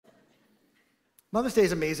Mother's Day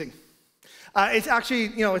is amazing. It's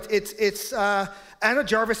actually, it's Anna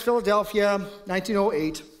Jarvis, Philadelphia,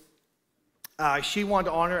 1908. She wanted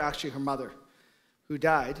to honor actually her mother, who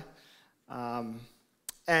died,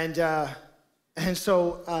 and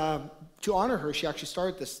so to honor her, she actually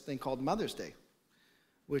started this thing called Mother's Day,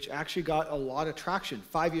 which actually got a lot of traction.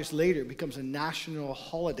 5 years later, it becomes a national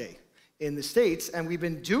holiday in the States, and we've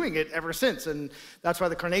been doing it ever since, and that's why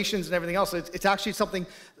the carnations and everything else, it's actually something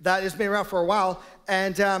that has been around for a while,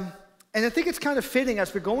 and I think it's kind of fitting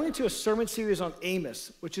as we're going into a sermon series on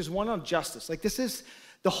Amos, which is one on justice. Like this is,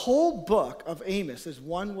 the whole book of Amos is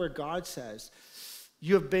one where God says,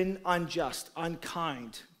 you have been unjust,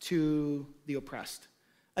 unkind to the oppressed.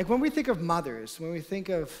 Like when we think of mothers, when we think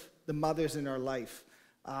of the mothers in our life,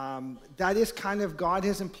 that is kind of, God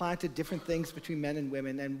has implanted different things between men and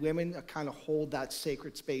women kind of hold that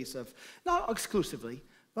sacred space of, not exclusively,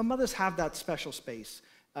 but mothers have that special space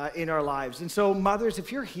in our lives. And so mothers, if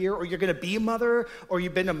you're here or you're going to be a mother or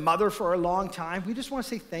you've been a mother for a long time, we just want to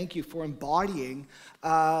say thank you for embodying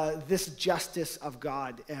this justice of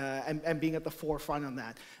God and being at the forefront on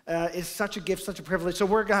that. It's such a gift, such a privilege. So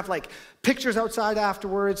we're going to have like pictures outside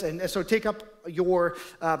afterwards, and so take up your,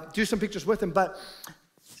 do some pictures with them. But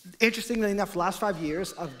interestingly enough, the last 5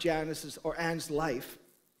 years of Anne's life,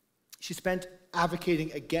 she spent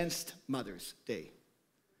advocating against Mother's Day,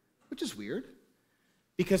 which is weird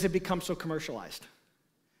because it becomes so commercialized.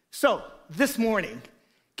 So this morning,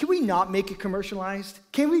 can we not make it commercialized?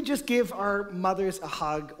 Can we just give our mothers a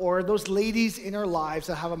hug, or those ladies in our lives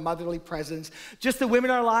that have a motherly presence, just the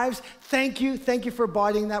women in our lives? Thank you for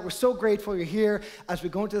embodying that. We're so grateful you're here as we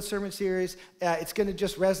go into the sermon series. It's going to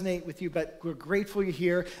just resonate with you, but we're grateful you're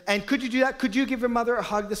here. And could you do that? Could you give your mother a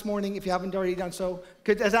hug this morning if you haven't already done so?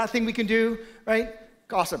 Is that a thing we can do, right?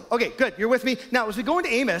 Awesome. Okay, good. You're with me. Now, as we go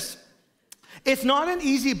into Amos, it's not an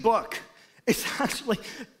easy book. It's actually...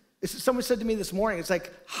 Someone said to me this morning, it's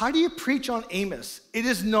like, how do you preach on Amos? It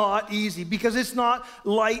is not easy because it's not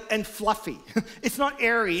light and fluffy. It's not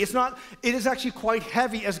airy. It is actually quite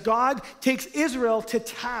heavy as God takes Israel to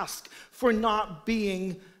task for not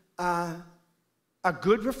being a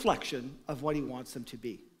good reflection of what he wants them to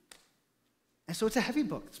be. And so it's a heavy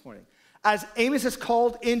book this morning. As Amos is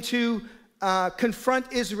called into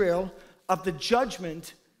confront Israel of the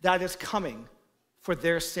judgment that is coming for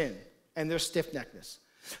their sin and their stiff-neckedness.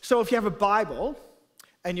 So if you have a Bible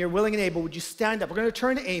and you're willing and able, would you stand up? We're going to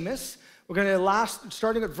turn to Amos. We're going to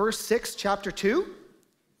starting at verse 6, chapter 2.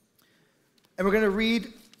 And we're going to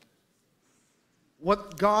read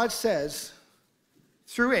what God says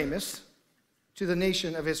through Amos to the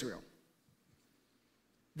nation of Israel.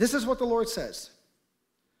 This is what the Lord says.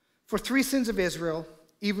 For 3 sins of Israel,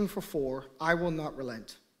 even for 4, I will not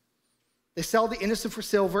relent. They sell the innocent for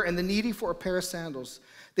silver and the needy for a pair of sandals.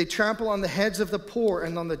 They trample on the heads of the poor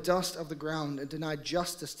and on the dust of the ground and deny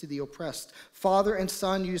justice to the oppressed. Father and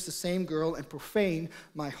son use the same girl and profane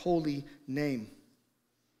my holy name.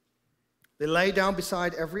 They lay down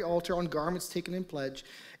beside every altar on garments taken in pledge.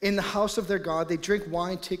 In the house of their God, they drink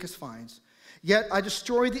wine, take as fines. Yet I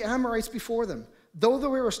destroyed the Amorites before them. Though they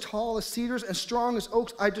were as tall as cedars and strong as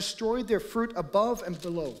oaks, I destroyed their fruit above and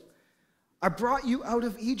below. I brought you out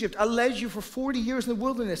of Egypt. I led you for 40 years in the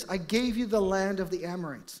wilderness. I gave you the land of the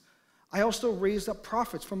Amorites. I also raised up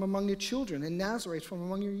prophets from among your children and Nazarites from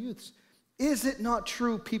among your youths. Is it not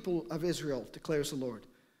true, people of Israel, declares the Lord?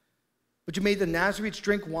 But you made the Nazarites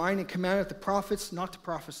drink wine and commanded the prophets not to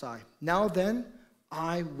prophesy. Now then,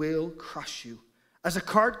 I will crush you. As a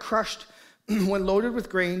cart crushed when loaded with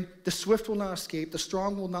grain, the swift will not escape, the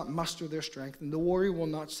strong will not muster their strength, and the warrior will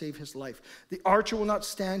not save his life. The archer will not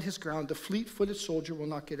stand his ground, the fleet-footed soldier will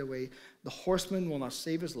not get away, the horseman will not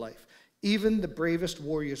save his life. Even the bravest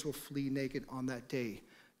warriors will flee naked on that day,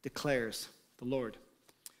 declares the Lord.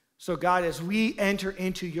 So God, as we enter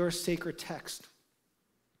into your sacred text,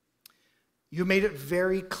 you made it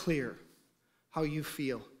very clear how you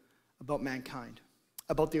feel about mankind,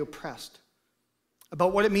 about the oppressed,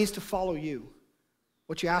 about what it means to follow you,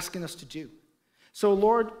 what you're asking us to do. So,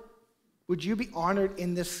 Lord, would you be honored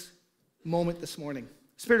in this moment this morning?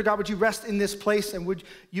 Spirit of God, would you rest in this place and would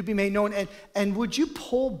you be made known? And would you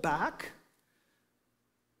pull back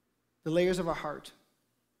the layers of our heart?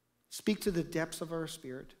 Speak to the depths of our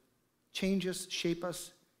spirit. Change us, shape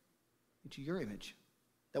us into your image,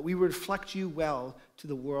 that we reflect you well to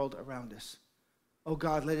the world around us. Oh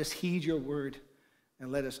God, let us heed your word and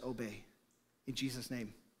let us obey. In Jesus'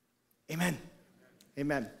 name, amen.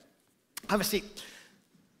 Amen. Have a seat.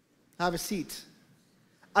 Have a seat.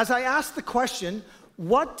 As I ask the question,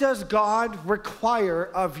 what does God require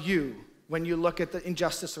of you when you look at the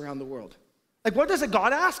injustice around the world? Like, what does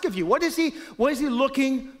God ask of you? What is he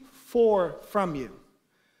looking for from you?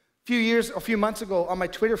 A few months ago on my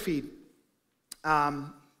Twitter feed,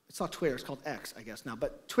 it's not Twitter, it's called X, I guess now,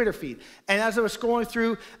 but Twitter feed. And as I was scrolling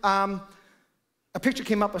through, a picture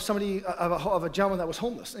came up of somebody, of a gentleman that was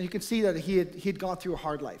homeless. And you can see that he had gone through a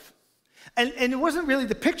hard life. And it wasn't really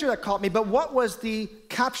the picture that caught me, but what was the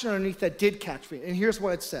caption underneath that did catch me? And here's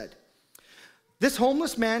what it said. This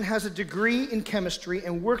homeless man has a degree in chemistry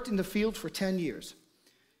and worked in the field for 10 years.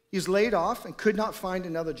 He was laid off and could not find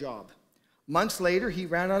another job. Months later, he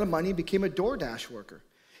ran out of money and became a DoorDash worker.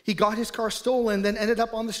 He got his car stolen, then ended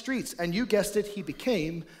up on the streets. And you guessed it, he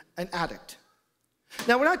became an addict.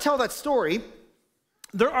 Now, when I tell that story,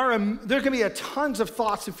 there can be tons of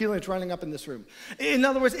thoughts and feelings running up in this room. In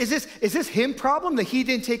other words, is this him problem that he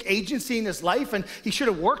didn't take agency in his life and he should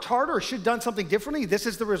have worked harder or should have done something differently? This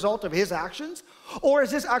is the result of his actions? Or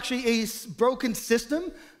is this actually a broken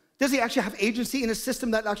system? Does he actually have agency in a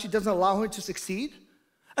system that actually doesn't allow him to succeed?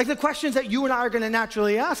 Like, the questions that you and I are going to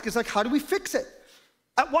naturally ask is like, how do we fix it?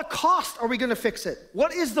 At what cost are we going to fix it?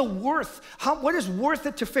 What is the worth? What is worth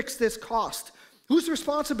it to fix this cost? Whose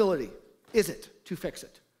responsibility is it to fix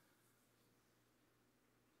it?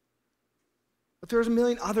 But there's a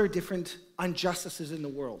million other different injustices in the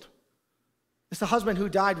world. It's the husband who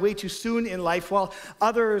died way too soon in life, while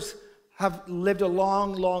others have lived a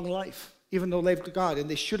long, long life, even though they've lived God, and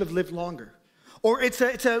they should have lived longer. Or it's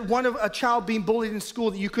a child being bullied in school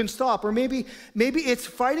that you couldn't stop. Or maybe it's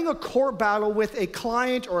fighting a court battle with a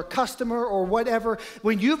client or a customer or whatever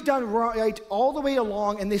when you've done right all the way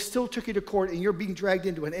along and they still took you to court and you're being dragged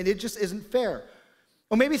into it and it just isn't fair.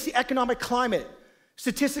 Or maybe it's the economic climate.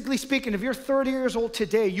 Statistically speaking, if you're 30 years old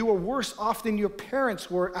today, you are worse off than your parents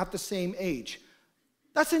were at the same age.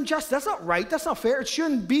 That's unjust. That's not right. That's not fair. It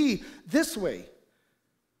shouldn't be this way.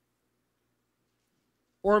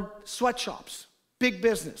 Or sweatshops. Big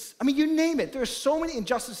business. I mean, you name it. There's so many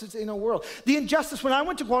injustices in our world. The injustice, when I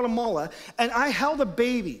went to Guatemala and I held a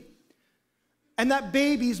baby, and that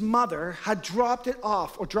baby's mother had dropped it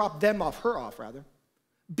off, or dropped them off, her off rather,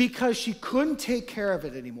 because she couldn't take care of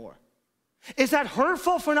it anymore. Is that her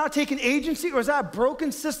fault for not taking agency, or is that a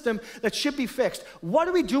broken system that should be fixed? What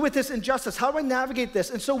do we do with this injustice? How do I navigate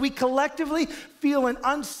this? And so we collectively feel an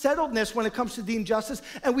unsettledness when it comes to the injustice,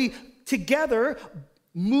 and we together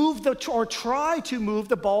try to move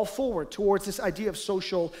the ball forward towards this idea of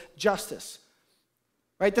social justice.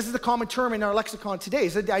 Right? This is the common term in our lexicon today,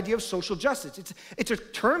 is the idea of social justice. It's a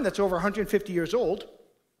term that's over 150 years old,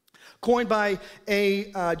 coined by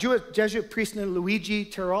a Jesuit priest named Luigi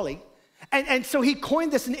Tiroli. And so he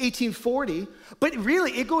coined this in 1840, but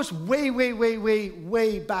really it goes way, way, way, way,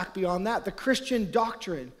 way back beyond that. The Christian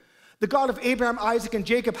doctrine, the God of Abraham, Isaac, and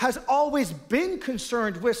Jacob, has always been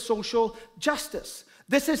concerned with social justice.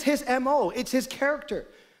 This is his MO. It's his character.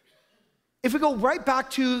 If we go right back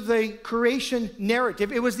to the creation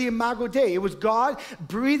narrative, it was the Imago Dei. It was God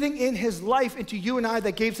breathing in his life into you and I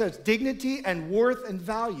that gave us dignity and worth and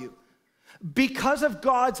value. Because of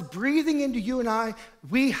God's breathing into you and I,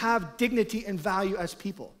 we have dignity and value as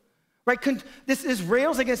people. Right? This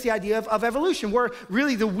rails against the idea of evolution, where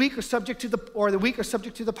really the weak are subject to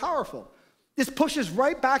the powerful. This pushes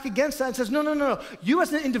right back against that and says, no. You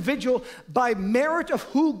as an individual, by merit of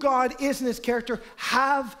who God is in his character,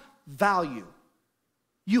 have value.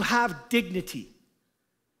 You have dignity.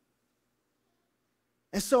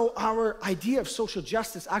 And so our idea of social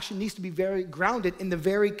justice actually needs to be very grounded in the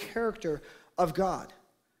very character of God.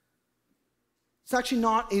 It's actually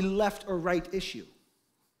not a left or right issue.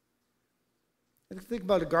 Think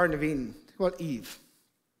about the Garden of Eden. Think about Eve.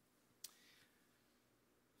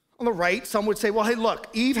 On the right, some would say, well, hey, look,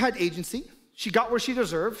 Eve had agency. She got what she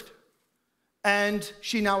deserved, and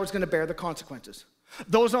she now is going to bear the consequences.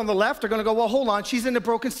 Those on the left are going to go, well, hold on, she's in a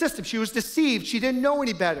broken system. She was deceived. She didn't know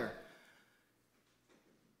any better.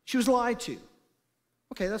 She was lied to.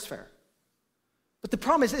 Okay, that's fair. But the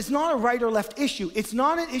problem is, it's not a right or left issue. It's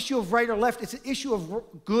not an issue of right or left. It's an issue of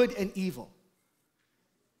good and evil.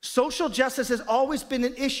 Social justice has always been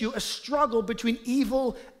an issue, a struggle between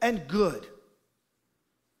evil and good.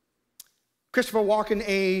 Christopher Walken,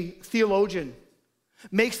 a theologian,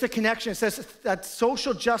 makes the connection, says that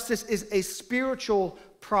social justice is a spiritual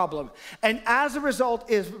problem. And as a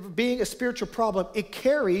result of being a spiritual problem, it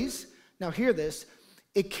carries, now hear this,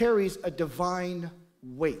 it carries a divine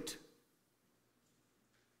weight.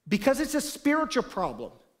 Because it's a spiritual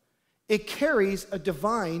problem, it carries a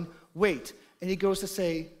divine weight. And he goes to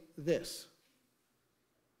say this: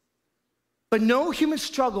 but no human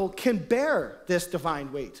struggle can bear this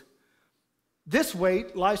divine weight. This way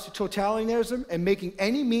lies to totalitarianism and making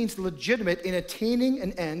any means legitimate in attaining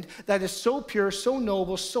an end that is so pure, so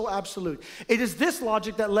noble, so absolute. It is this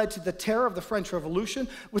logic that led to the terror of the French Revolution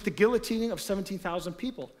with the guillotining of 17,000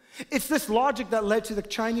 people. It's this logic that led to the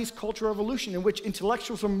Chinese Cultural Revolution, in which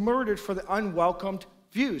intellectuals were murdered for the unwelcomed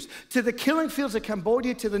views, to the killing fields of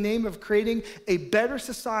Cambodia, to the name of creating a better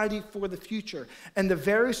society for the future, and the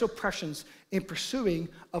various oppressions in pursuing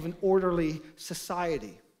of an orderly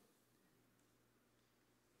society.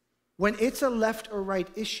 When it's a left or right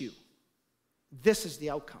issue, this is the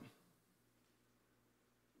outcome.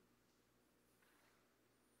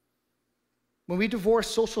 When we divorce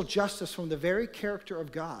social justice from the very character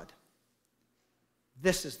of God,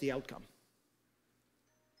 this is the outcome.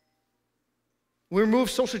 We remove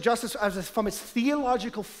social justice from its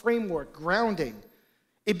theological framework, grounding.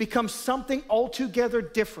 It becomes something altogether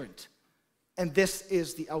different, and this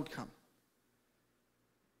is the outcome.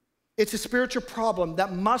 It's a spiritual problem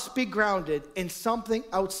that must be grounded in something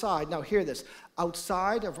outside. Now hear this,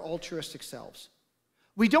 outside of altruistic selves.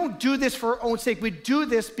 We don't do this for our own sake. We do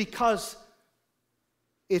this because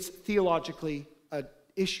it's theologically an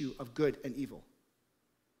issue of good and evil.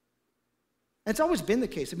 And it's always been the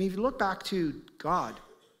case. I mean, if you look back to God,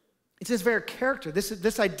 it's his very character.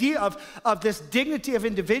 This idea of this dignity of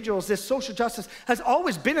individuals, this social justice, has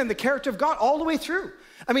always been in the character of God all the way through.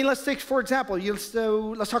 I mean, let's take, for example,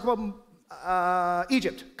 let's talk about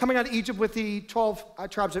Egypt, coming out of Egypt with the 12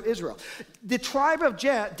 tribes of Israel. The tribe of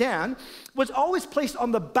Dan was always placed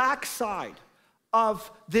on the backside of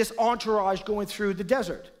this entourage going through the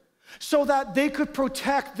desert so that they could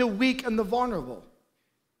protect the weak and the vulnerable.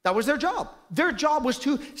 That was their job. Their job was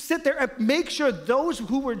to sit there and make sure those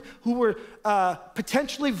who were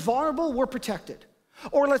potentially vulnerable were protected.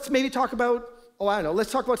 Or let's maybe talk about,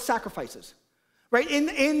 let's talk about sacrifices. Right?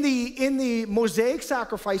 In the Mosaic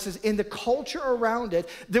sacrifices, in the culture around it,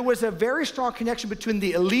 there was a very strong connection between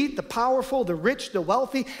the elite, the powerful, the rich, the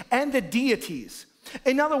wealthy, and the deities.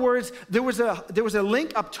 In other words, there was a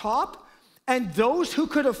link up top, and those who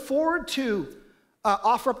could afford to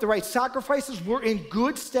offer up the right sacrifices were in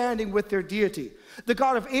good standing with their deity. The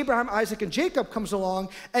God of Abraham, Isaac, and Jacob comes along,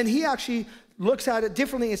 and he actually looks at it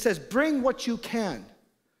differently and says, bring what you can.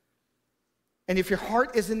 And if your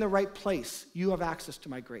heart is in the right place, you have access to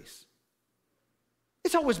my grace.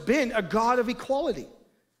 It's always been a God of equality.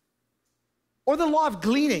 Or the law of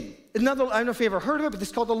gleaning. I don't know if you've ever heard of it, but this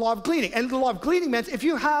is called the law of gleaning. And the law of gleaning meant if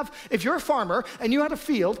you're a farmer and you had a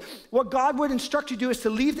field, what God would instruct you to do is to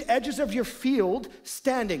leave the edges of your field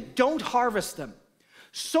standing. Don't harvest them.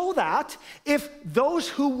 So that if those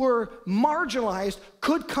who were marginalized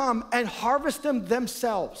could come and harvest them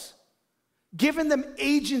themselves, giving them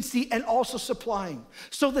agency and also supplying.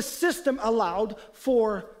 So the system allowed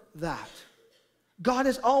for that. God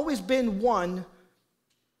has always been one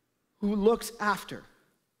who looks after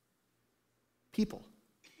people.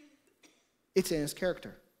 It's in his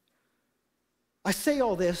character. I say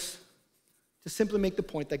all this to simply make the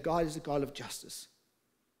point that God is a God of justice.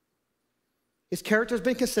 His character has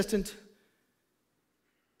been consistent,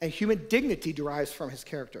 and human dignity derives from his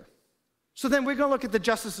character. So then we're going to look at the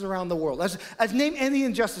justices around the world. As name any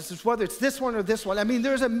injustices, whether it's this one or this one. I mean,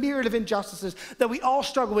 there's a myriad of injustices that we all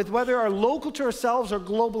struggle with, whether are local to ourselves or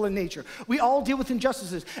global in nature. We all deal with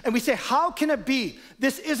injustices. And we say, how can it be?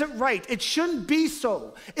 This isn't right. It shouldn't be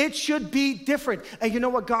so. It should be different. And you know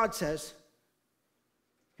what God says?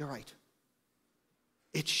 You're right.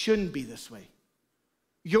 It shouldn't be this way.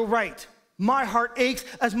 You're right. My heart aches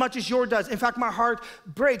as much as yours does. In fact, my heart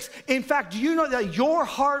breaks. In fact, do you know that your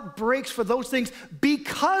heart breaks for those things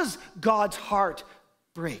because God's heart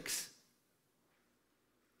breaks?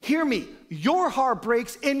 Hear me. Your heart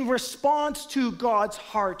breaks in response to God's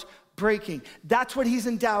heart breaking. That's what he's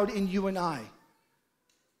endowed in you and I.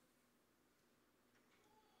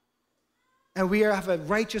 And we have a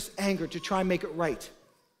righteous anger to try and make it right.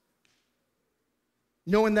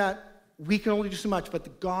 Knowing that we can only do so much,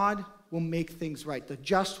 but God will make things right. The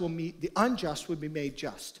unjust will be made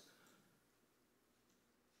just.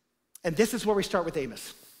 And this is where we start with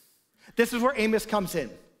Amos. This is where Amos comes in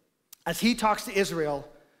as he talks to Israel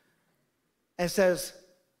and says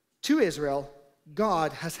to Israel,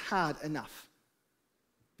 God has had enough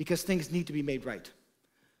because things need to be made right.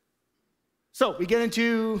 So we get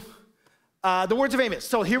into the words of Amos.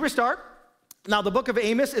 So here we start. Now, the book of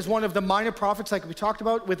Amos is one of the minor prophets, like we talked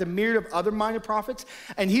about, with a myriad of other minor prophets,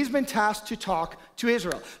 and he's been tasked to talk to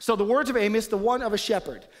Israel. So the words of Amos, the one of a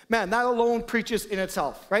shepherd. Man, that alone preaches in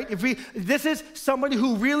itself, right? This is somebody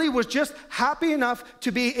who really was just happy enough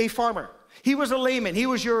to be a farmer. He was a layman. He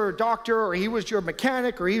was your doctor, or he was your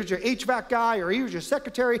mechanic, or he was your HVAC guy, or he was your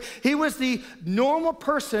secretary. He was the normal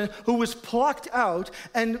person who was plucked out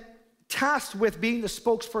and tasked with being the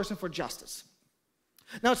spokesperson for justice.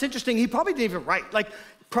 Now, it's interesting. He probably didn't even write.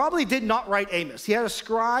 Probably did not write Amos. He had a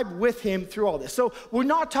scribe with him through all this. So we're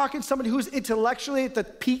not talking somebody who's intellectually at the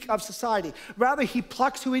peak of society. Rather, he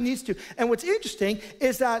plucks who he needs to. And what's interesting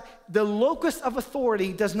is that the locus of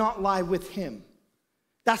authority does not lie with him.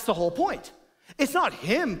 That's the whole point. It's not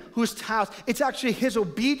him who's tasked. It's actually his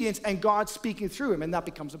obedience and God speaking through him, and that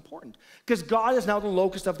becomes important because God is now the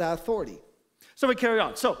locus of that authority. So we carry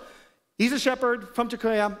on. So he's a shepherd from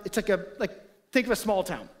Tekoa. It's think of a small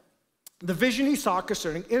town. The vision he saw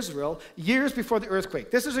concerning Israel years before the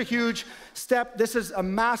earthquake. This is a huge step. This is a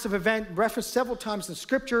massive event referenced several times in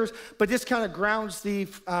scriptures, but this kind of grounds the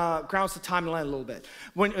timeline a little bit.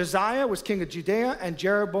 When Uzziah was king of Judea and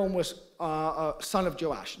Jeroboam was son of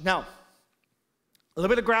Joash. Now, a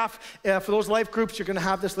little bit of graph. For those life groups, you're going to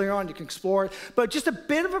have this later on. You can explore it. But just a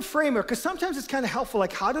bit of a framework, because sometimes it's kind of helpful.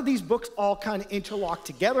 Like, how do these books all kind of interlock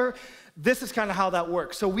together? This is kind of how that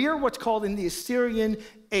works. So we are what's called in the Assyrian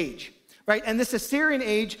age. Right, and this Assyrian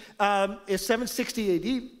age is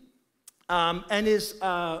 760 AD, and is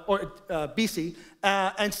BC,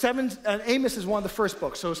 and Amos is one of the first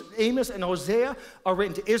books. So Amos and Hosea are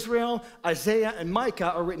written to Israel. Isaiah and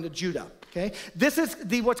Micah are written to Judah. Okay, this is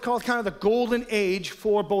what's called kind of the golden age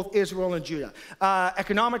for both Israel and Judah.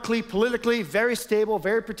 Economically, politically, very stable,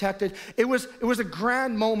 very protected. It was a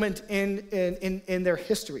grand moment in their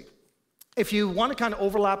history. If you want to kind of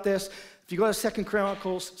overlap this. If you go to 2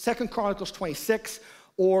 Chronicles 26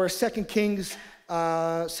 or 2 Kings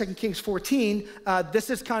 14, this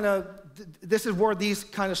is where these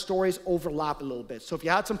kind of stories overlap a little bit. So if you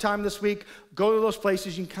had some time this week, go to those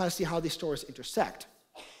places. You can kind of see how these stories intersect.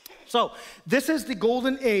 So this is the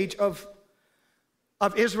golden age of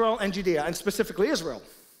Israel and Judea, and specifically Israel.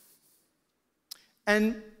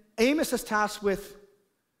 And Amos is tasked with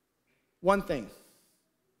one thing: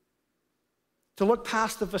 to look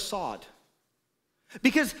past the facade.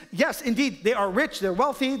 Because, yes, indeed, they are rich, they're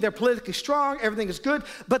wealthy, they're politically strong, everything is good,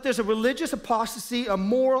 but there's a religious apostasy, a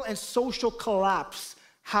moral and social collapse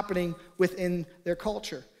happening within their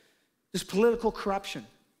culture. There's political corruption.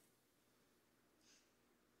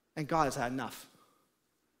 And God has had enough.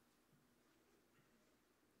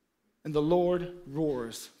 And the Lord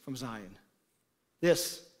roars from Zion.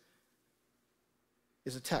 This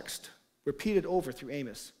is a text repeated over through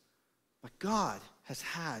Amos. But God has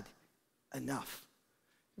had enough.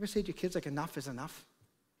 You ever say to your kids, enough is enough?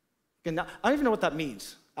 Enough. I don't even know what that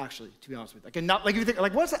means, actually, to be honest with you. Enough, if you think,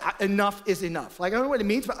 what's enough is enough? I don't know what it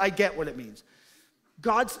means, but I get what it means.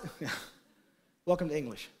 Welcome to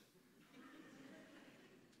English.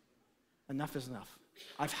 Enough is enough.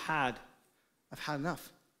 I've had enough.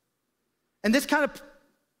 And this kind of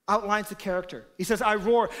outlines the character. He says, I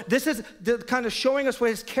roar. This is the kind of showing us what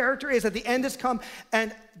his character is. At the end has come,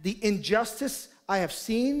 and the injustice I have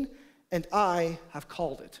seen, and I have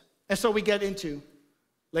called it. And so we get into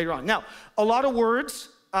later on. Now, a lot of words,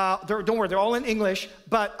 don't worry, they're all in English,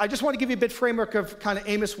 but I just want to give you a bit framework of kind of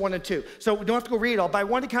Amos 1 and 2. So we don't have to go read it all, but I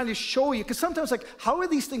want to kind of show you, because sometimes how are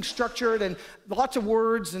these things structured, and lots of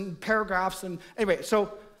words and paragraphs, and anyway,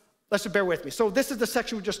 so let's just bear with me. So this is the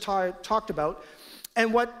section we just talked about,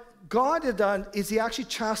 and what God had done is he actually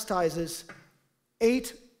chastises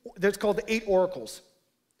that's called the 8 oracles,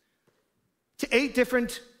 to eight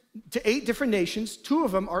different nations. 2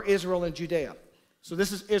 of them are Israel and Judea. So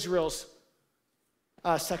this is Israel's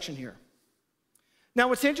section here. Now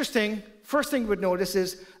what's interesting, first thing you would notice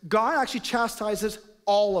is God actually chastises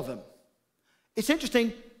all of them. It's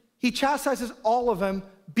interesting, he chastises all of them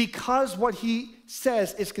because what he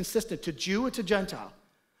says is consistent to Jew and to Gentile.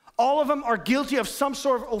 All of them are guilty of some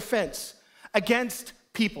sort of offense against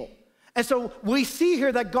people. And so we see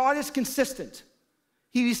here that God is consistent.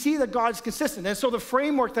 You see that God is consistent. And so the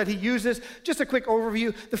framework that he uses, just a quick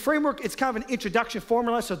overview, the framework, it's kind of an introduction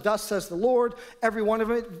formula. So thus says the Lord, every one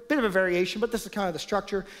of it, bit of a variation, but this is kind of the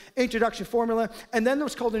structure, introduction formula. And then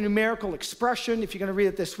there's called a numerical expression. If you're going to read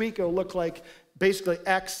it this week, it'll look like basically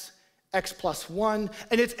x plus 1.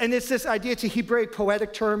 And it's this idea, it's a Hebraic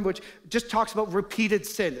poetic term, which just talks about repeated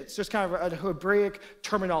sin. It's just kind of a Hebraic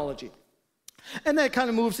terminology. And then it kind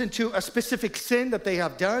of moves into a specific sin that they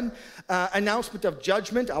have done, announcement of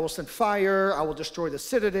judgment. I will send fire, I will destroy the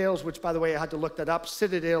citadels, which, by the way, I had to look that up.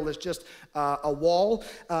 Citadel is just a wall.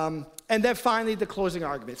 And then finally, the closing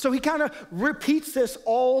argument. So he kind of repeats this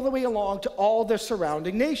all the way along to all the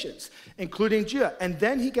surrounding nations, including Judah. And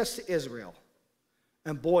then he gets to Israel.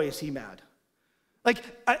 And boy, is he mad. Like,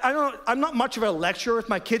 I don't know, I'm not much of a lecturer with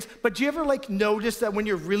my kids, but do you ever like notice that when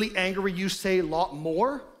you're really angry, you say a lot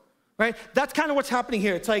more, right? That's kind of what's happening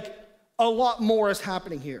here. It's like a lot more is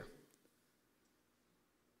happening here.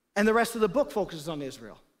 And the rest of the book focuses on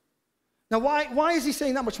Israel. Now, why is he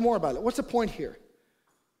saying that much more about it? What's the point here?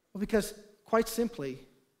 Well, because quite simply,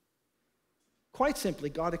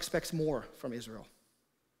 God expects more from Israel.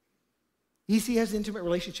 He has an intimate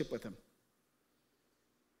relationship with him.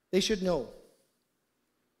 They should know.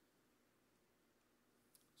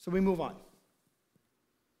 So we move on.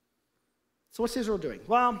 So what's Israel doing?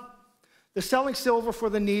 Well, they're selling silver for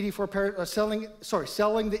the needy for a pair, selling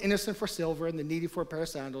the innocent for silver and the needy for a pair of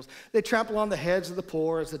sandals. They trample on the heads of the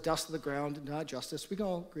poor as the dust of the ground. Not justice. We can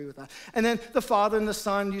all agree with that. And then the father and the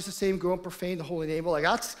son use the same grow and profane the holy name. Well,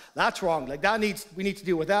 like that's wrong. Like we need to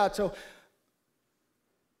deal with that. So,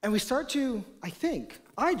 and we start to,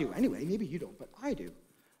 I do anyway. Maybe you don't, but I do.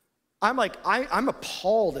 I'm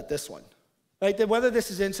appalled at this one. Right? That whether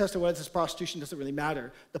this is incest or whether this is prostitution doesn't really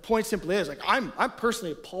matter. The point simply is, like, I'm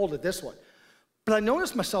personally appalled at this one. But I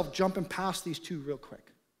noticed myself jumping past these two real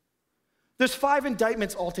quick. There's 5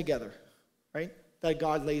 indictments altogether, right, that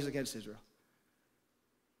God lays against Israel.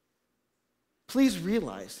 Please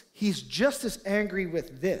realize he's just as angry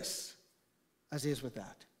with this as he is with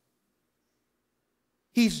that.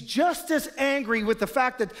 He's just as angry with the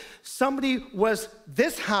fact that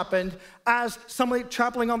this happened as somebody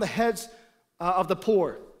trampling on the heads of the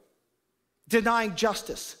poor, denying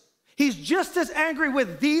justice. He's just as angry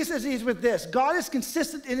with these as he is with this. God is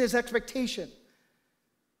consistent in his expectation.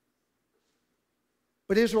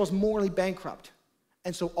 But Israel is morally bankrupt.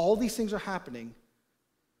 And so all these things are happening.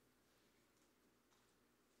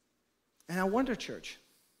 And I wonder, church,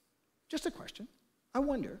 just a question, I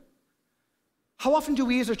wonder, how often do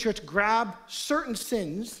we as a church grab certain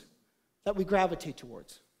sins that we gravitate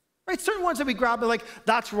towards? Right? Certain ones that we grab are like,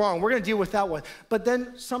 that's wrong, we're going to deal with that one. But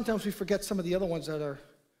then sometimes we forget some of the other ones that are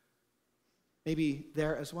maybe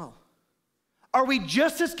there as well. Are we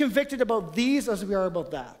just as convicted about these as we are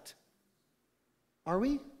about that? Are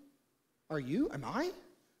we? Are you? Am I?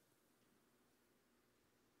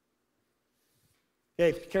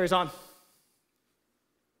 Okay, carries on.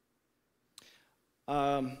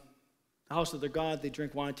 The house of their God, they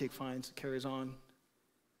drink wine, take fines, it carries on.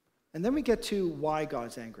 And then we get to why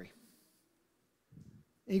God's angry.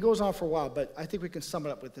 And he goes on for a while, but I think we can sum it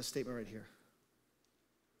up with this statement right here.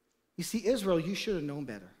 You see, Israel, you should have known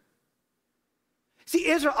better. See,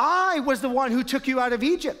 Israel, I was the one who took you out of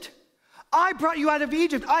Egypt. I brought you out of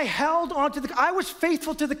Egypt. I was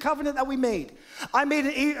faithful to the covenant that we made. I made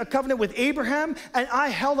a covenant with Abraham, and I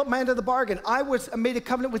held up my end of the bargain. I made a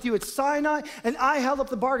covenant with you at Sinai, and I held up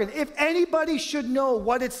the bargain. If anybody should know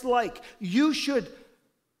what it's like, you should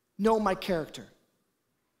know my character.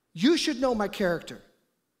 You should know my character.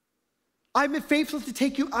 I've been faithful to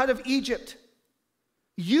take you out of Egypt.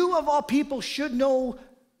 You of all people should know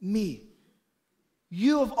me.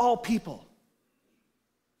 You of all people.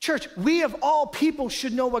 Church, we of all people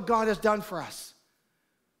should know what God has done for us.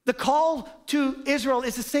 The call to Israel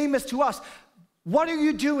is the same as to us. What are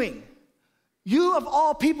you doing? You of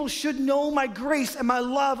all people should know my grace and my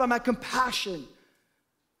love and my compassion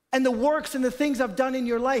and the works and the things I've done in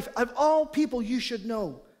your life. Of all people, you should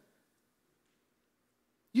know.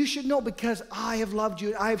 You should know because I have loved you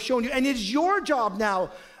and I have shown you. And it is your job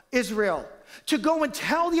now, Israel, to go and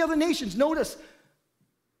tell the other nations. Notice,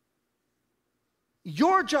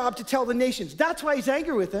 your job to tell the nations. That's why he's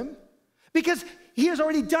angry with them, because he has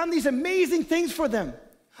already done these amazing things for them.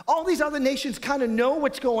 All these other nations kind of know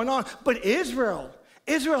what's going on, but Israel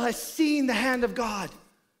has seen the hand of God.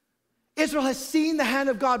 Israel has seen the hand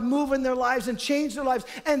of God move in their lives and change their lives,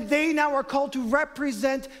 and they now are called to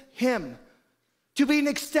represent him, to be an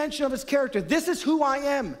extension of his character. This is who I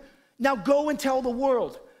am. Now go and tell the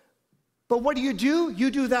world. But what do?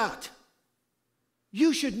 You do that.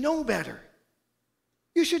 You should know better.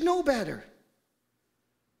 You should know better.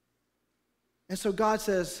 And so God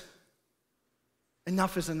says,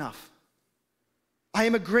 enough is enough. I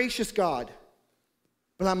am a gracious God,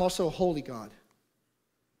 but I'm also a holy God.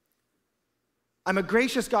 I'm a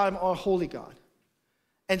gracious God, I'm a holy God.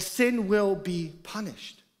 And sin will be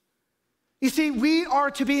punished. You see, we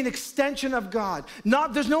are to be an extension of God.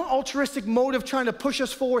 There's no altruistic motive trying to push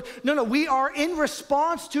us forward. No, we are in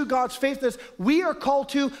response to God's faithfulness. We are called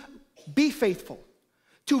to be faithful,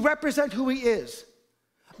 to represent who he is.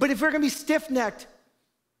 But if we're going to be stiff-necked,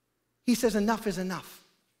 he says enough is enough.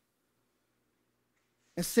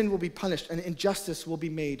 And sin will be punished and injustice will be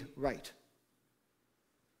made right.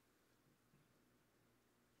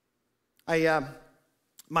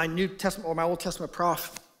 My New Testament or my Old Testament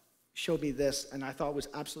prof showed me this, and I thought it was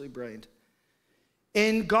absolutely brilliant.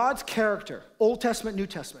 In God's character, Old Testament, New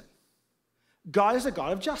Testament, God is a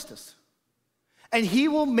God of justice. And he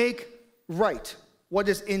will make right what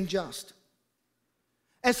is unjust.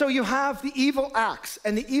 And so you have the evil acts,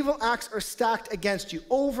 and the evil acts are stacked against you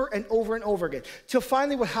over and over and over again, till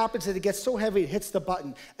finally what happens is it gets so heavy, it hits the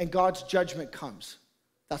button, and God's judgment comes.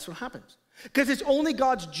 That's what happens. Because it's only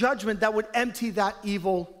God's judgment that would empty that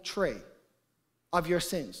evil tray of your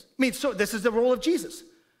sins. I mean, so this is the role of Jesus,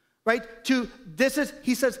 right?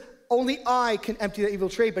 He says, only I can empty the evil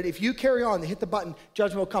tray, but if you carry on and hit the button,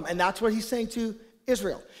 judgment will come. And that's what he's saying to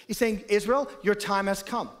Israel. He's saying, Israel, your time has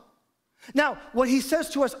come. Now, what he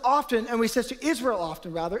says to us often, and what he says to Israel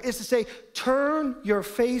often, rather, is to say, turn your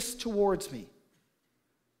face towards me.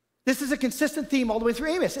 This is a consistent theme all the way through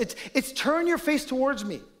Amos. It's turn your face towards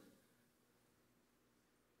me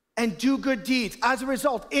and do good deeds. As a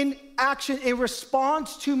result, in action, in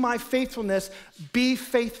response to my faithfulness, be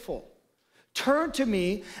faithful. Turn to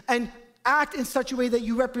me and act in such a way that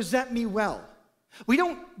you represent me well. We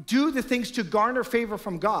don't do the things to garner favor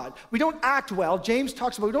from God. We don't act well. James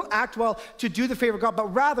talks about we don't act well to do the favor of God,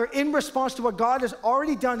 but rather in response to what God has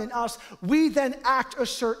already done in us, we then act a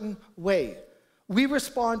certain way. We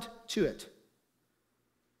respond to it.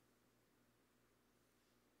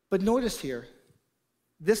 But notice here,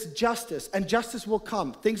 this justice, and justice will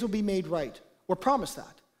come. Things will be made right. We're promised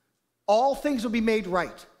that. All things will be made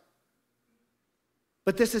right.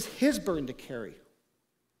 But this is his burden to carry,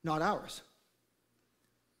 not ours.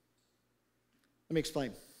 Let me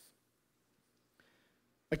explain.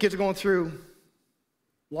 My kids are going through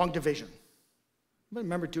long division. Anybody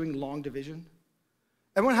remember doing long division?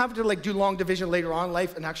 Everyone having to do long division later on in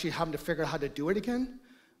life and actually having to figure out how to do it again?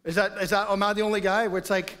 Am I the only guy where it's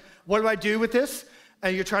like, what do I do with this?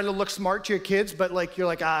 And you're trying to look smart to your kids, but you're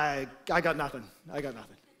like, I got nothing. I got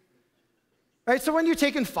nothing. Right? So when you're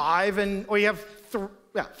taking 5 or you have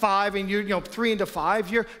 5 and you're 3 into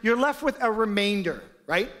 5, you're left with a remainder,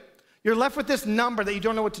 right? You're left with this number that you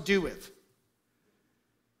don't know what to do with.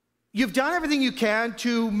 You've done everything you can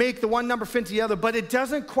to make the one number fit into the other, but it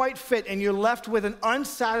doesn't quite fit, and you're left with an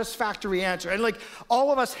unsatisfactory answer. And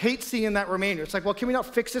all of us hate seeing that remainder. It's like, well, can we not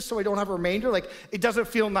fix this so I don't have a remainder? It doesn't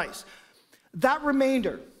feel nice. That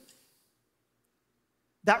remainder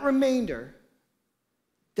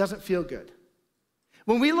doesn't feel good.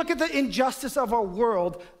 When we look at the injustice of our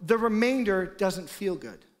world, the remainder doesn't feel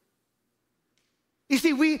good. You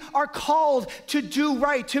see, we are called to do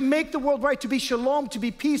right, to make the world right, to be shalom, to be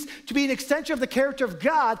peace, to be an extension of the character of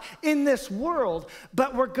God in this world.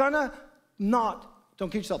 But we're gonna not, don't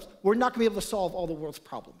kid yourselves, we're not gonna be able to solve all the world's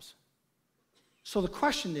problems. So the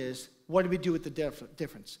question is, what do we do with the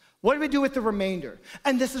difference? What do we do with the remainder?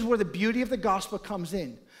 And this is where the beauty of the gospel comes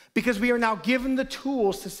in, because we are now given the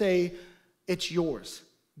tools to say, it's yours.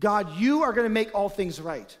 God, you are gonna make all things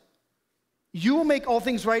right. You will make all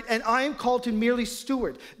things right, and I am called to merely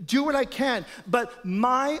steward. Do what I can, and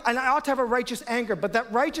I ought to have a righteous anger, but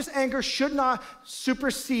that righteous anger should not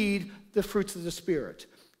supersede the fruits of the Spirit.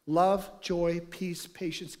 Love, joy, peace,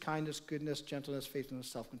 patience, kindness, goodness, gentleness, faithfulness,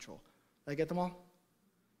 self-control. Did I get them all?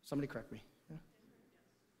 Somebody correct me. Yeah?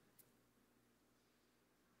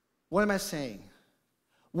 What am I saying?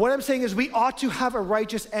 What I'm saying is we ought to have a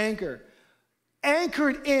righteous anger,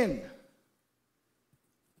 anchored in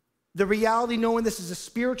the reality, knowing this is a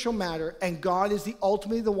spiritual matter, and God is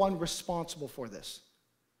ultimately the one responsible for this.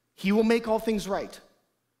 He will make all things right.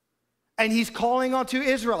 And he's calling on to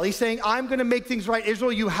Israel. He's saying, I'm going to make things right.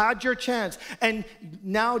 Israel, you had your chance, and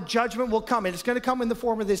now judgment will come, and it's going to come in the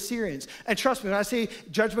form of the Assyrians. And trust me, when I say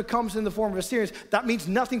judgment comes in the form of Assyrians, that means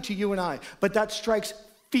nothing to you and I, but that strikes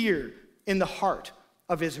fear in the heart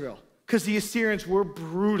of Israel, because the Assyrians were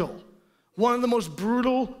brutal. One of the most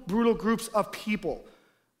brutal groups of people.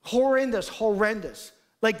 Horrendous.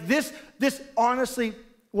 This honestly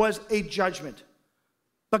was a judgment.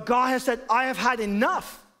 But God has said, I have had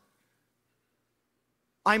enough.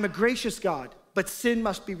 I'm a gracious God, but sin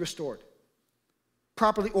must be restored,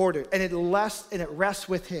 properly ordered, and it rests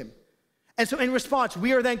with him. And so in response,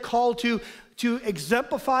 we are then called to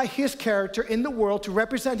exemplify his character in the world, to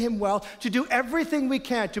represent him well, to do everything we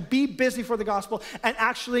can, to be busy for the gospel, and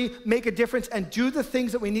actually make a difference and do the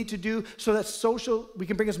things that we need to do so that we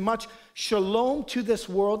can bring as much shalom to this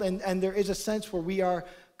world, and there is a sense where we are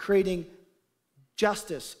creating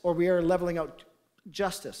justice, or we are leveling out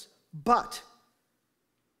justice. But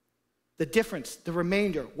the difference, the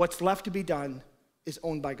remainder, what's left to be done, is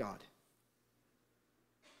owned by God.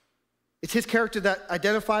 It's his character that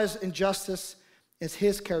identifies injustice. It's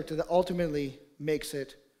his character that ultimately makes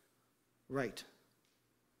it right.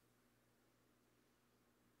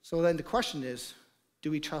 So then the question is,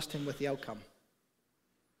 do we trust him with the outcome?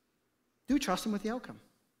 Do we trust him with the outcome?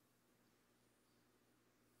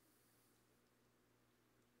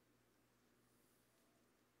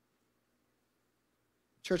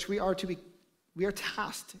 Church, we are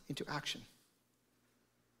tasked into action.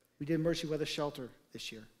 We did Mercy Weather Shelter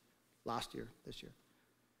this year.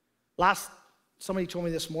 Somebody told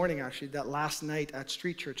me this morning, actually, that last night at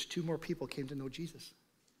Street Church, 2 more people came to know Jesus.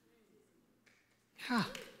 Yeah.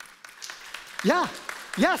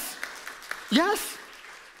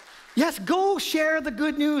 Yes, go share the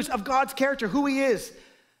good news of God's character, who he is.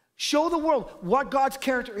 Show the world what God's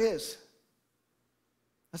character is.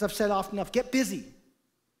 As I've said often enough, get busy.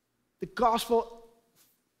 The gospel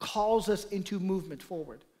calls us into movement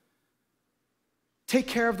forward. Take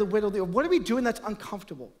care of the widow. What are we doing that's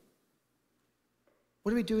uncomfortable?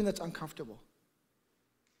 What are we doing that's uncomfortable?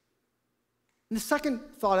 And the second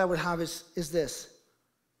thought I would have is this.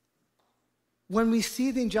 When we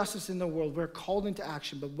see the injustice in the world, we're called into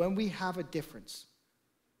action. But when we have a difference,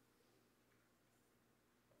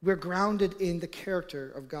 we're grounded in the character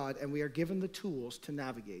of God, and we are given the tools to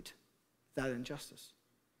navigate that injustice.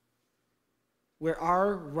 Where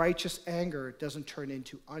our righteous anger doesn't turn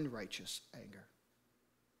into unrighteous anger.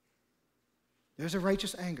 There's a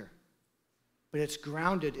righteous anger, but it's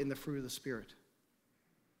grounded in the fruit of the Spirit,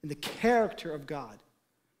 in the character of God.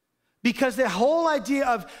 Because the whole idea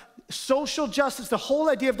of social justice, the whole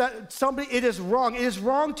idea of that it is wrong. It is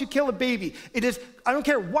wrong to kill a baby. It is, I don't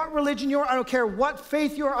care what religion you are, I don't care what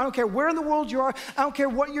faith you are, I don't care where in the world you are, I don't care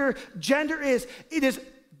what your gender is. It is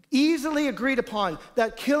easily agreed upon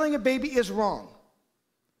that killing a baby is wrong.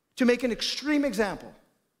 To make an extreme example,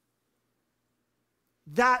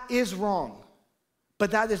 that is wrong.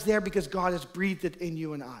 But that is there because God has breathed it in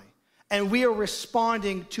you and I. And we are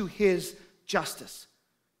responding to his justice.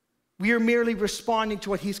 We are merely responding to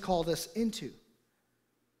what he's called us into.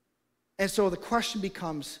 And so the question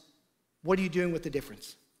becomes, what are you doing with the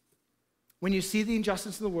difference? When you see the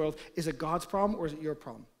injustice in the world, is it God's problem or is it your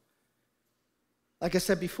problem? Like I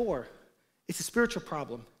said before, it's a spiritual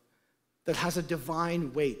problem that has a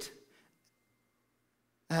divine weight.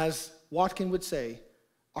 As Watkin would say,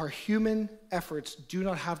 our human efforts do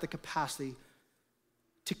not have the capacity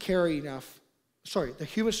to carry enough. The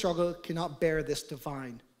human struggle cannot bear this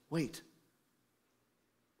divine weight.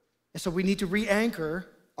 And so we need to re-anchor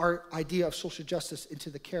our idea of social justice into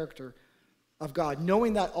the character of God,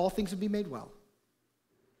 knowing that all things will be made well.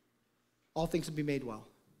 All things will be made well.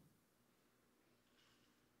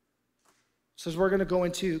 So as we're going to go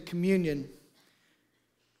into communion,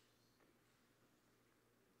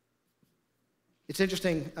 it's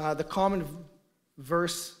interesting, the common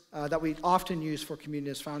verse that we often use for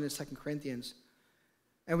communion is found in 2 Corinthians.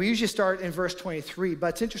 And we usually start in verse 23, but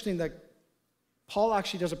it's interesting that Paul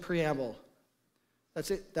actually does a preamble.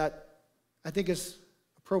 That's it, that I think is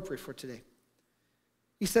appropriate for today.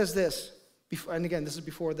 He says this, and again, this is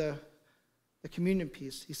before the communion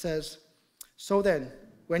piece. He says, "So then,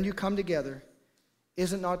 when you come together,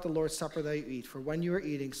 is it not the Lord's Supper that you eat? For when you are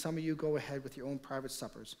eating, some of you go ahead with your own private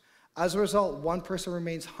suppers. As a result, one person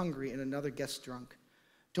remains hungry and another gets drunk.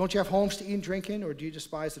 Don't you have homes to eat and drink in, or do you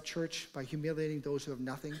despise the church by humiliating those who have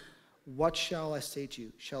nothing? What shall I say to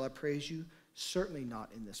you? Shall I praise you? Certainly not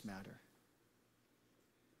in this matter."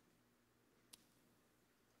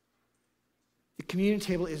 The communion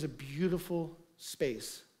table is a beautiful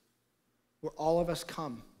space where all of us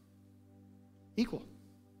come equal.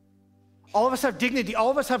 All of us have dignity. All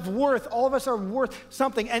of us have worth. All of us are worth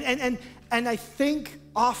something. And I think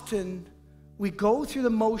often we go through the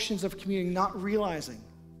motions of communion not realizing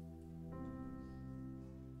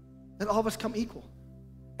that all of us come equal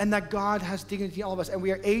and that God has dignity in all of us. And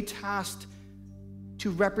we are tasked to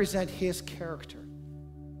represent his character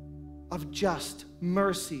of just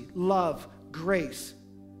mercy, love, grace,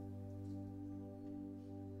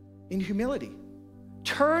 in humility.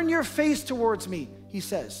 Turn your face towards me, he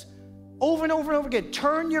says. Over and over and over again,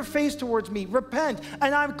 turn your face towards me, repent,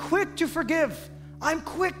 and I'm quick to forgive. I'm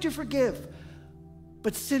quick to forgive.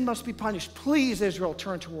 But sin must be punished. Please, Israel,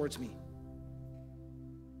 turn towards me.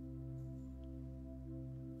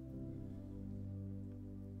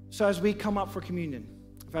 So as we come up for communion,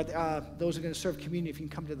 in fact, those who are going to serve communion, if you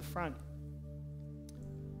can come to the front.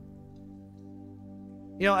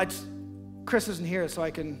 You know, Chris isn't here, so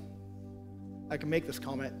I can make this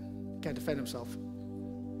comment. He can't defend himself.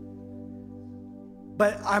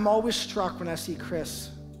 But I'm always struck when I see Chris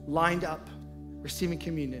lined up, receiving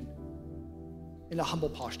communion in a humble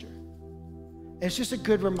posture. And it's just a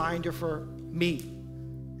good reminder for me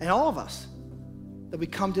and all of us that we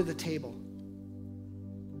come to the table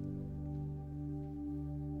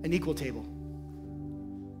an equal table.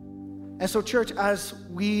 And so, church, as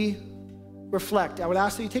we reflect, I would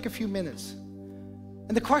ask that you take a few minutes.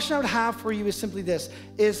 And the question I would have for you is simply this,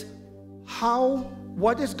 is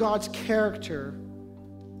what does God's character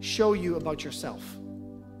show you about yourself?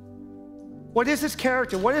 What is his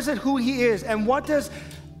character? What is it who he is? And what does,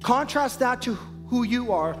 contrast that to who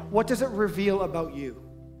you are, what does it reveal about you?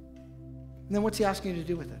 And then what's he asking you to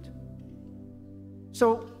do with it?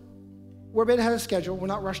 So we're a bit ahead of schedule. We're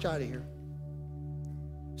not rushed out of here.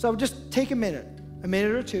 So just take a minute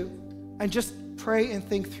or two, and just pray and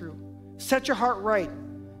think through. Set your heart right.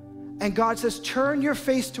 And God says, turn your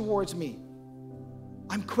face towards me.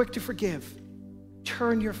 I'm quick to forgive.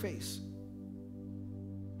 Turn your face,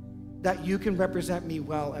 that you can represent me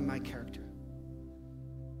well and my character.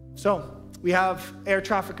 So we have air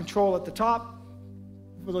traffic control at the top.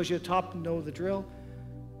 For those of you at the top know the drill.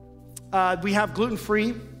 We have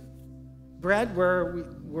gluten-free bread where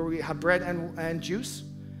we have bread and juice.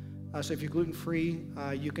 So if you're gluten-free,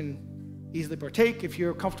 you can easily partake. If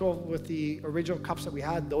you're comfortable with the original cups that we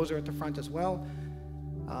had, those are at the front as well.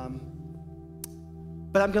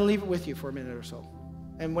 But I'm going to leave it with you for a minute or so.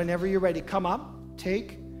 And whenever you're ready, come up,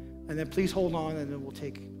 take, and then please hold on, and then we'll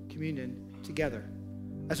take communion together.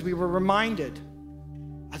 As we are reminded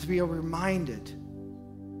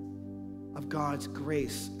of God's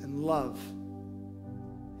grace and love,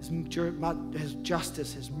 his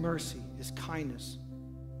justice, his mercy, his kindness,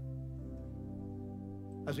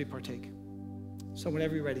 as we partake. So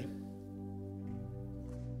whenever you're ready.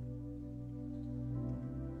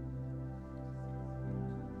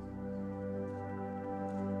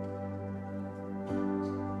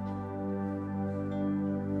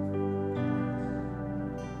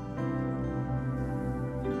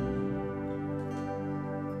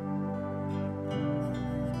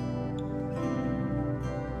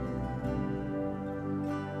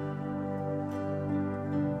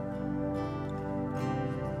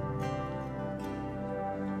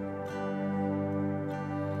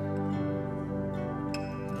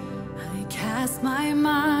 Cast my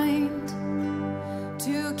mind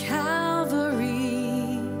to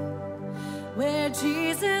Calvary, where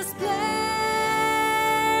Jesus bled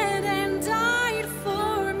and died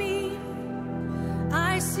for me.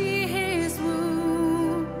 I see his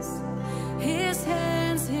wounds, his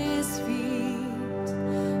hands, his feet,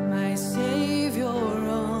 my Savior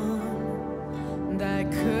on that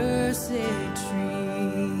cursed tree.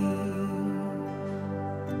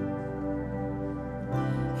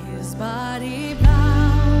 His body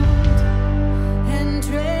bound and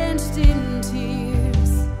drenched in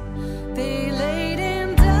tears, they laid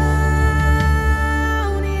him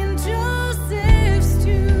down in Joseph's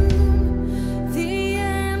tomb. The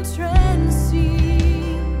entrance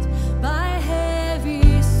sealed by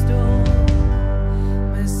heavy stone,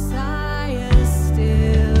 Messiah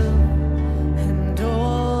still and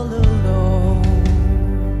all alone.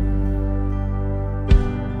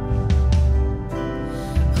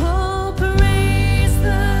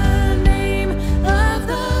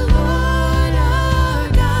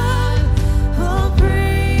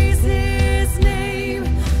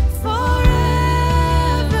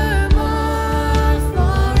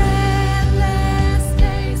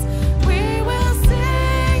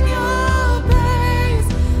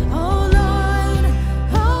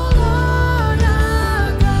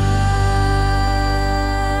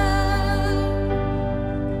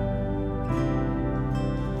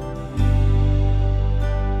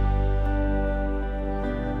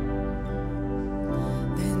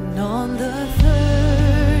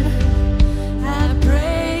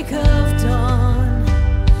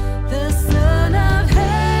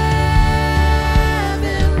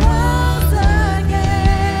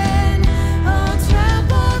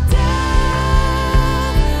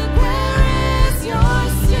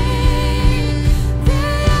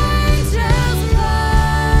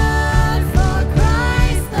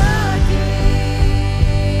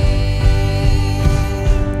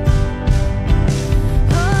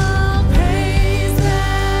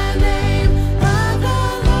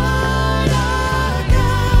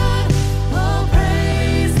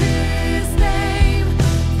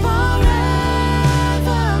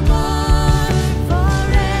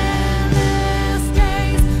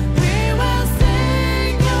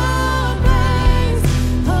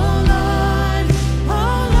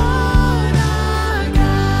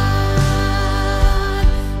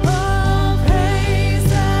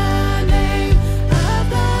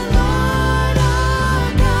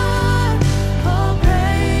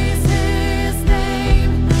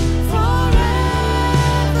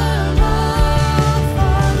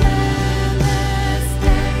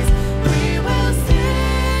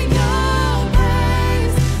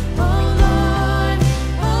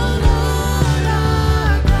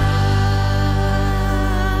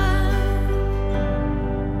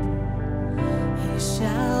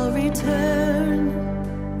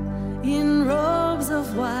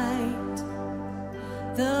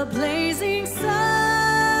 The blazing sun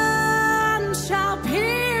shall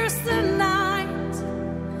pierce the night,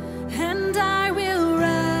 and I will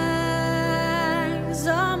rise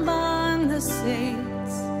among the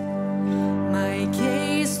saints, my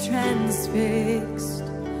gaze transfixed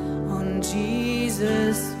on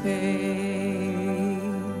Jesus' face.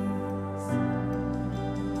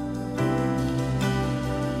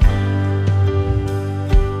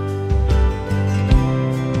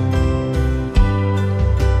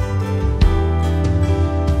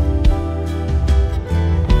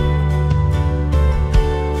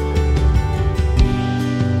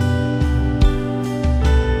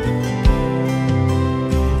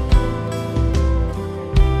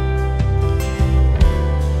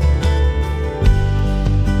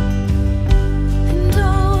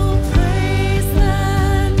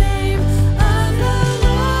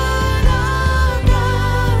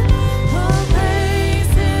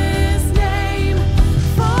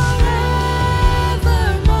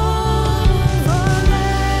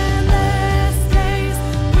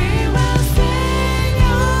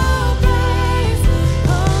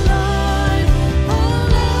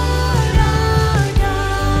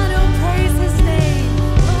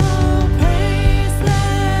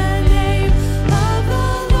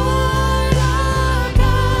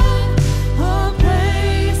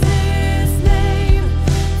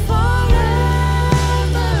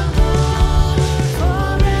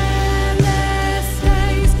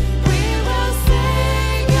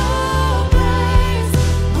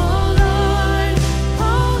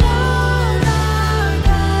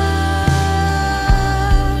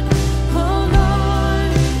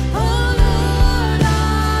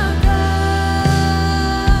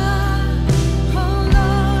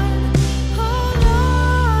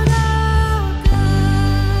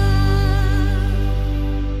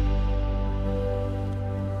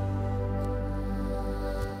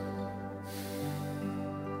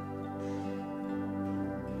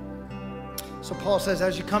 So Paul says,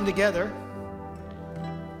 as you come together,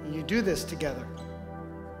 and you do this together.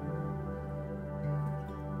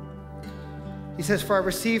 He says, for I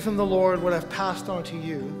received from the Lord what I've passed on to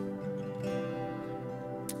you.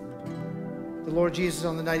 The Lord Jesus,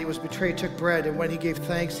 on the night he was betrayed, took bread, and when he gave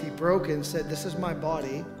thanks, he broke it and said, this is my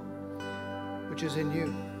body, which is in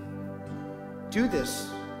you. Do this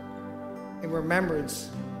in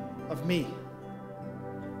remembrance of me.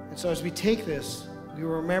 And so as we take this, we are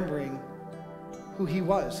remembering who he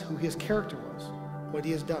was, who his character was, what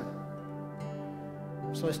he has done.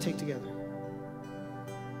 So let's take together.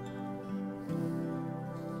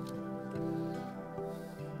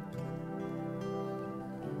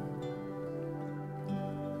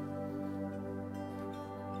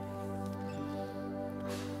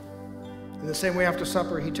 In the same way, after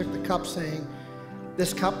supper, he took the cup, saying,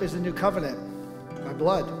 this cup is the new covenant, my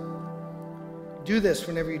blood. Do this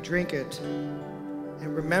whenever you drink it,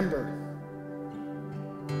 and remember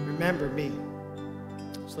me.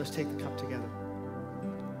 So let's take the cup together.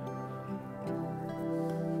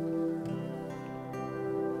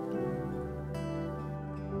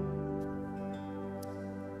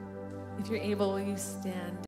 If you're able, will you stand?